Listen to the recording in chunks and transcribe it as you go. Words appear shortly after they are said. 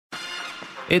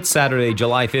It's Saturday,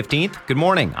 July 15th. Good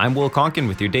morning. I'm Will Conkin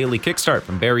with your daily kickstart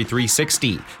from Barrie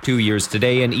 360. 2 years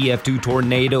today, an EF2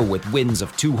 tornado with winds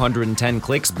of 210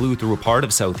 clicks blew through a part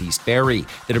of southeast Barrie.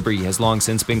 The debris has long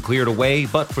since been cleared away,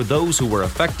 but for those who were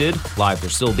affected, lives are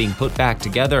still being put back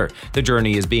together. The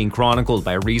journey is being chronicled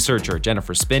by researcher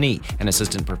Jennifer Spinney, an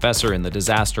assistant professor in the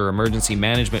Disaster Emergency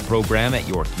Management program at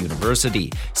York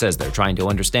University. Says they're trying to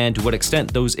understand to what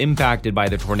extent those impacted by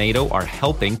the tornado are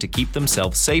helping to keep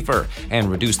themselves safer and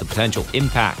reduce the potential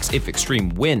impacts if extreme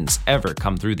winds ever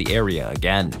come through the area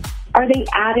again. Are they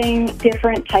adding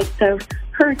different types of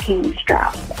hurricane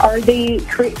straps? Are they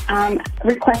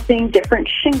requesting different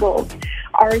shingles?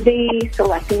 Are they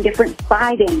selecting different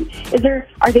siding?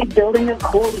 Are they building a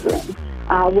cold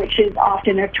room, which is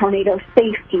often a tornado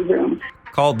safety room?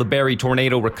 Called the Barrie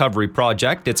Tornado Recovery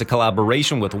Project, it's a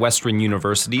collaboration with Western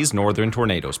University's Northern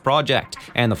Tornadoes Project,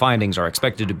 and the findings are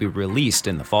expected to be released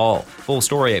in the fall. Full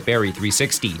story at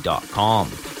barrie360.com.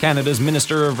 Canada's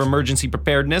Minister of Emergency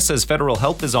Preparedness says federal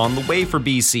help is on the way for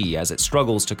BC as it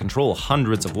struggles to control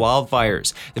hundreds of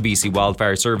wildfires. The BC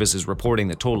Wildfire Service is reporting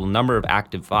the total number of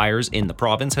active fires in the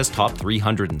province has topped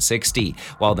 360,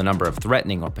 while the number of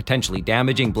threatening or potentially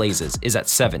damaging blazes is at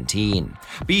 17.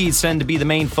 Bees tend to be the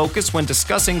main focus when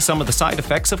discussing some of the side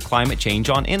effects of climate change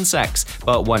on insects,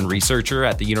 but one researcher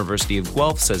at the University of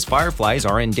Guelph says fireflies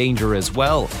are in danger as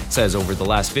well. Says over the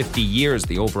last 50 years,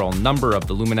 the overall number of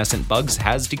the luminescent bugs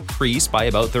has decreased by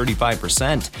about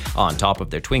 35%. On top of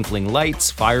their twinkling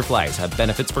lights, fireflies have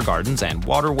benefits for gardens and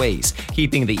waterways,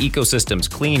 keeping the ecosystems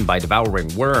clean by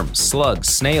devouring worms, slugs,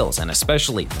 snails, and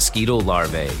especially mosquito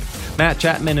larvae. Matt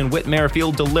Chapman and Whit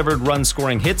Merrifield delivered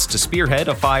run-scoring hits to spearhead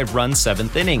a 5-run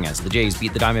 7th inning as the Jays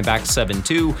beat the Diamondbacks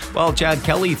 7-2, while Chad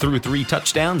Kelly threw 3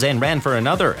 touchdowns and ran for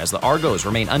another as the Argos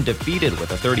remain undefeated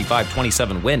with a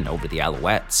 35-27 win over the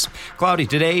Alouettes. Cloudy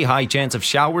today, high chance of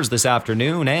showers this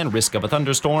afternoon and risk of a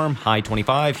thunderstorm, high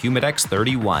 25, humidex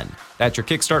 31. That's your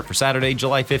kickstart for Saturday,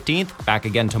 July 15th. Back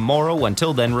again tomorrow.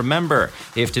 Until then, remember,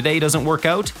 if today doesn't work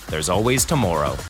out, there's always tomorrow.